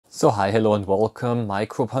So hi, hello and welcome,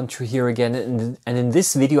 Microbehunter here again, and in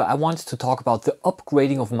this video I wanted to talk about the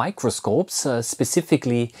upgrading of microscopes,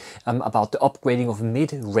 specifically about the upgrading of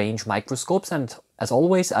mid-range microscopes, and as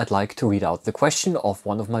always I'd like to read out the question of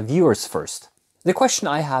one of my viewers first. The question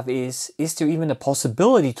I have is there even a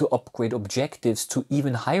possibility to upgrade objectives to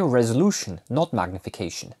even higher resolution, not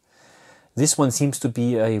magnification? This one seems to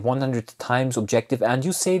be a 100 times objective, and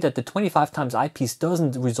you say that the 25 times eyepiece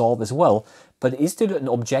doesn't resolve as well, but is there an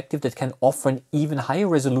objective that can offer an even higher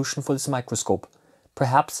resolution for this microscope?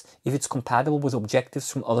 Perhaps if it's compatible with objectives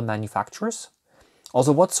from other manufacturers?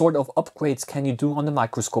 Also, what sort of upgrades can you do on the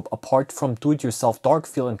microscope apart from do-it-yourself dark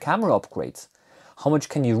field and camera upgrades? How much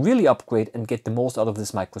can you really upgrade and get the most out of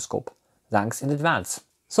this microscope? Thanks in advance.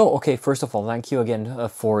 So, okay, first of all, thank you again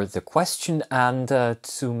for the question, and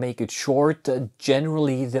to make it short,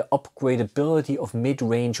 generally the upgradability of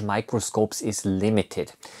mid-range microscopes is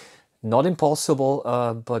limited. Not impossible,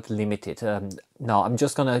 but limited. Now, I'm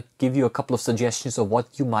just gonna give you a couple of suggestions of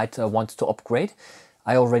what you might want to upgrade.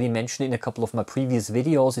 I already mentioned in a couple of my previous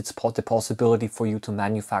videos, it's the possibility for you to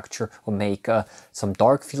manufacture or make some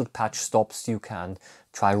dark field patch stops. You can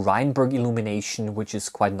try Reinberg illumination, which is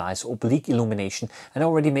quite nice, oblique illumination, and I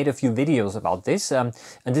already made a few videos about this, and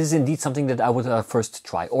this is indeed something that I would first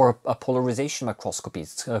try. Or a polarization microscopy.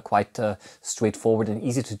 It's quite straightforward and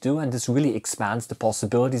easy to do, and this really expands the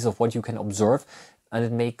possibilities of what you can observe, and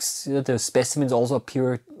it makes the specimens also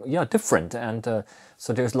appear different, and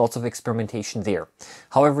so there's lots of experimentation there.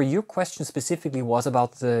 However, your question specifically was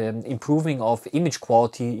about the improving of image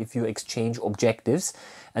quality if you exchange objectives,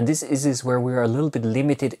 and this is where we're a little bit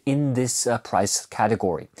limited in this price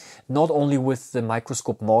category. Not only with the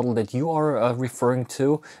microscope model that you are referring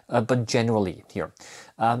to, but generally here.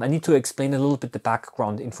 I need to explain a little bit the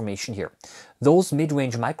background information here. Those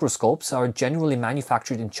mid-range microscopes are generally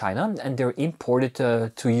manufactured in China, and they're imported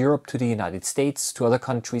to Europe, to the United States, to other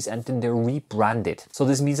countries, and then they're rebranded. So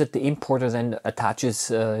this means that the importer then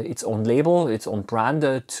attaches its own label, its own brand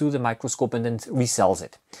to the microscope and then resells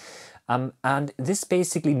it. And this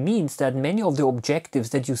basically means that many of the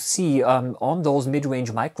objectives that you see on those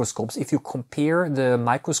mid-range microscopes, if you compare the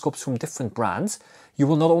microscopes from different brands, you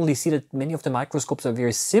will not only see that many of the microscopes are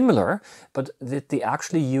very similar, but that they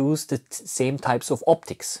actually use the same types of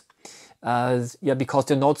optics. Because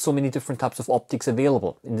there are not so many different types of optics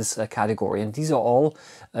available in this category, and these are all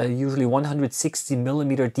usually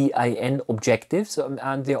 160mm DIN objectives,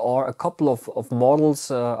 and there are a couple of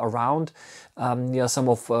models around. Some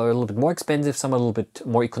of a little bit more expensive, some a little bit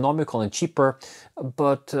more economical and cheaper,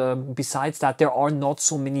 but besides that there are not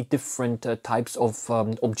so many different types of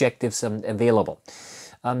objectives available.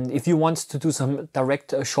 If you want to do some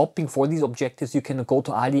direct shopping for these objectives, you can go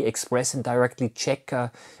to AliExpress and directly check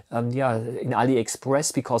in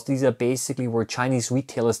AliExpress, because these are basically where Chinese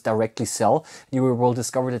retailers directly sell. You will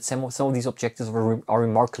discover that some of these objectives are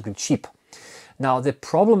remarkably cheap. Now, the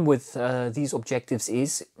problem with these objectives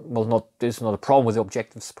is, well, there's not a problem with the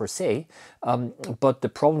objectives per se, but the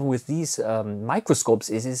problem with these microscopes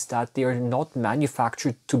is that they are not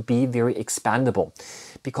manufactured to be very expandable.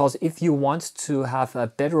 Because if you want to have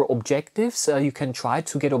better objectives, you can try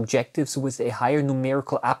to get objectives with a higher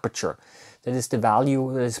numerical aperture. That is the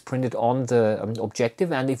value that is printed on the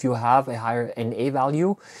objective, and if you have a higher NA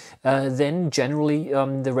value, then generally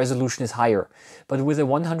the resolution is higher. But with the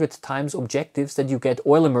 100 times objectives that you get,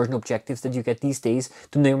 oil immersion objectives that you get these days,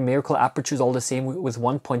 the numerical aperture is all the same with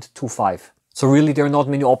 1.25. So really there are not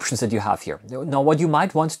many options that you have here. Now what you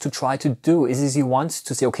might want to try to do is you want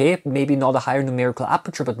to say, okay, maybe not a higher numerical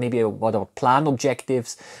aperture, but maybe what are plan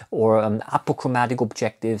objectives or apochromatic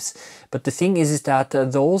objectives. But the thing is that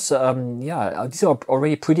those, these are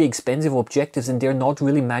already pretty expensive objectives, and they're not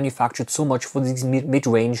really manufactured so much for these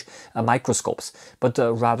mid-range microscopes, but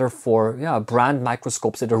rather for brand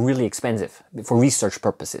microscopes that are really expensive for research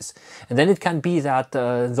purposes. And then it can be that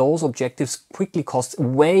those objectives quickly cost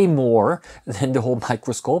way more than the whole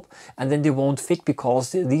microscope, and then they won't fit,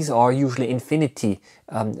 because these are usually infinity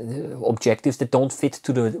objectives that don't fit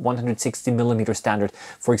to the 160mm standard.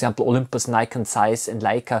 For example, Olympus, Nikon, Zeiss and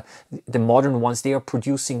Leica, the modern ones, they are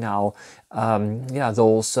producing now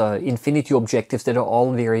those infinity objectives that are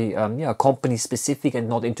all very company specific and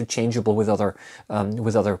not interchangeable with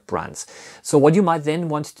other brands. So what you might then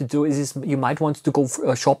want to do is you might want to go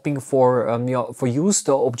shopping for used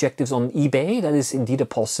objectives on eBay. That is indeed a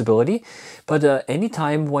possibility. But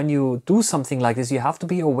anytime when you do something like this, you have to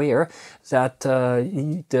be aware that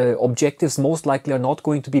the objectives most likely are not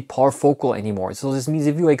going to be parfocal anymore. So this means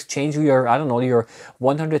if you exchange your, I don't know, your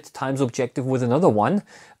 100 times objective with another one,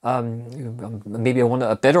 maybe I want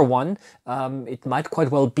a better one, it might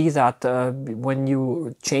quite well be that when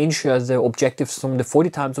you change the objectives from the 40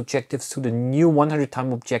 times objectives to the new 100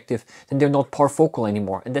 time objective, then they're not parfocal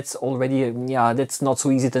anymore. And that's already, yeah, that's not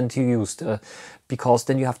so easy then to use, because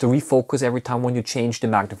then you have to refocus every time when you change the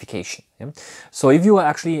magnification. Yeah? So if you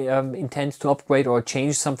actually intend to upgrade or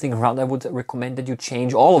change something around, I would recommend that you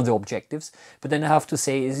change all of the objectives. But then I have to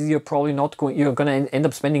say is you're probably not going, you're going to end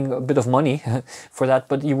up spending a bit of money for that,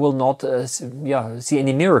 but you will not see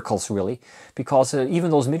any miracles really, because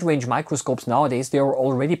even those mid-range microscopes nowadays, they are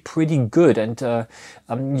already pretty good, and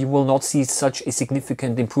you will not see such a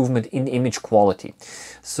significant improvement in image quality.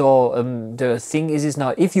 So the thing is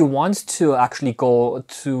now, if you want to actually go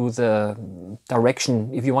to the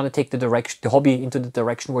direction, if you want to take the hobby into the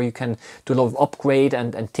direction where you can do a lot of upgrade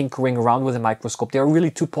and tinkering around with a microscope, there are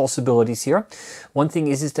really two possibilities here. One thing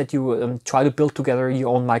is that you try to build together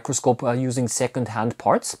your own microscope using second-hand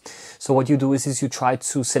parts. So what you do is you try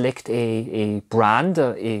to select a brand,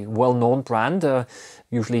 a well-known brand,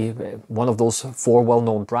 usually one of those 4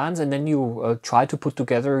 well-known brands, and then you try to put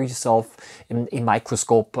together yourself a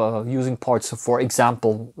microscope using parts. For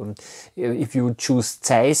example, if you choose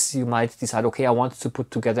Zeiss, you might decide, okay, I want to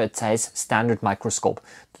put together a Zeiss standard microscope.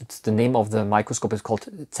 It's the name of the microscope is called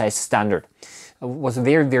Zeiss Standard. Was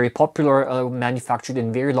very, very popular, manufactured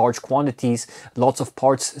in very large quantities, lots of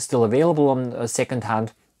parts still available on second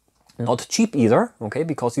hand. Not cheap either, okay,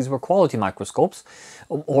 because these were quality microscopes.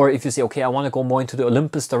 Or if you say, okay, I want to go more into the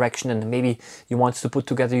Olympus direction, and maybe you want to put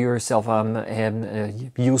together yourself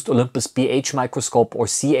used Olympus BH microscope or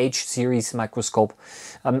CH series microscope,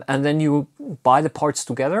 and then you buy the parts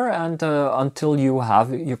together and until you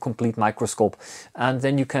have your complete microscope, and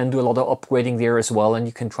then you can do a lot of upgrading there as well, and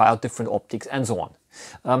you can try out different optics and so on.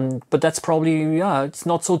 But that's probably, yeah, it's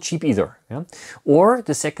not so cheap either. Yeah? Or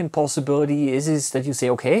the second possibility is that you say,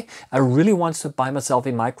 okay, I really want to buy myself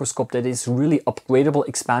a microscope that is really upgradable,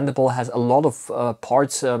 expandable, has a lot of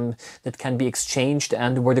parts that can be exchanged,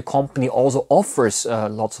 and where the company also offers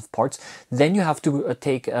lots of parts. Then you have to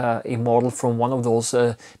take a model from one of those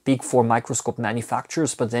big 4 microscope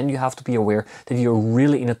manufacturers, but then you have to be aware that you're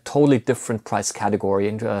really in a totally different price category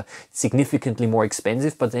and significantly more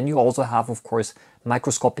expensive. But then you also have, of course,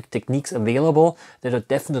 microscopic techniques available that are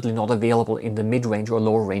definitely not available in the mid-range or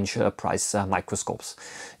lower range price microscopes.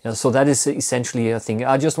 Yeah, so that is essentially a thing.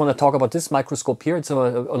 I just want to talk about this microscope here. It's an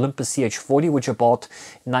Olympus CH40, which I bought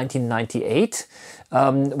in 1998.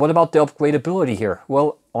 What about the upgradability here?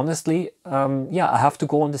 Well, honestly, yeah, I have to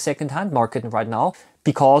go on the second-hand market right now,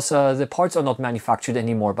 because the parts are not manufactured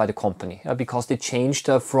anymore by the company, because they changed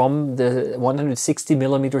from the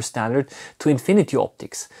 160mm standard to infinity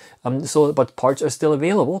optics. But parts are still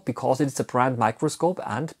available because it's a brand microscope,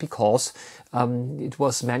 and because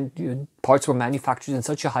parts were manufactured in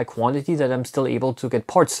such a high quantity that I'm still able to get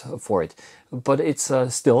parts for it. But it's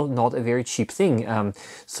still not a very cheap thing.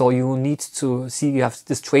 So you need to see, you have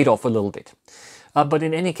this trade-off a little bit. But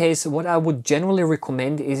in any case, what I would generally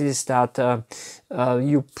recommend is that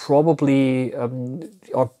you probably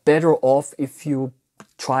are better off if you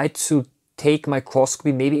try to take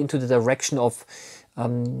microscopy maybe into the direction of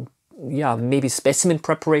yeah, maybe specimen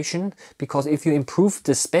preparation, because if you improve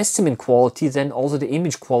the specimen quality, then also the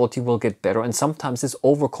image quality will get better, and sometimes this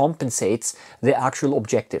overcompensates the actual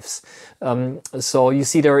objectives. So you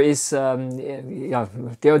see, there is yeah,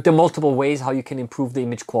 there are multiple ways how you can improve the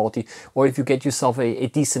image quality, or if you get yourself a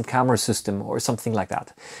decent camera system or something like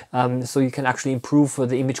that. So you can actually improve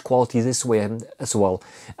the image quality this way as well,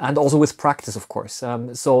 and also with practice, of course.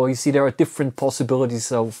 So you see, there are different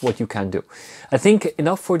possibilities of what you can do. I think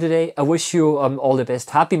enough for today. I wish you all the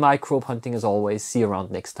best. Happy microbe hunting as always. See you around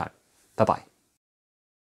next time. Bye-bye.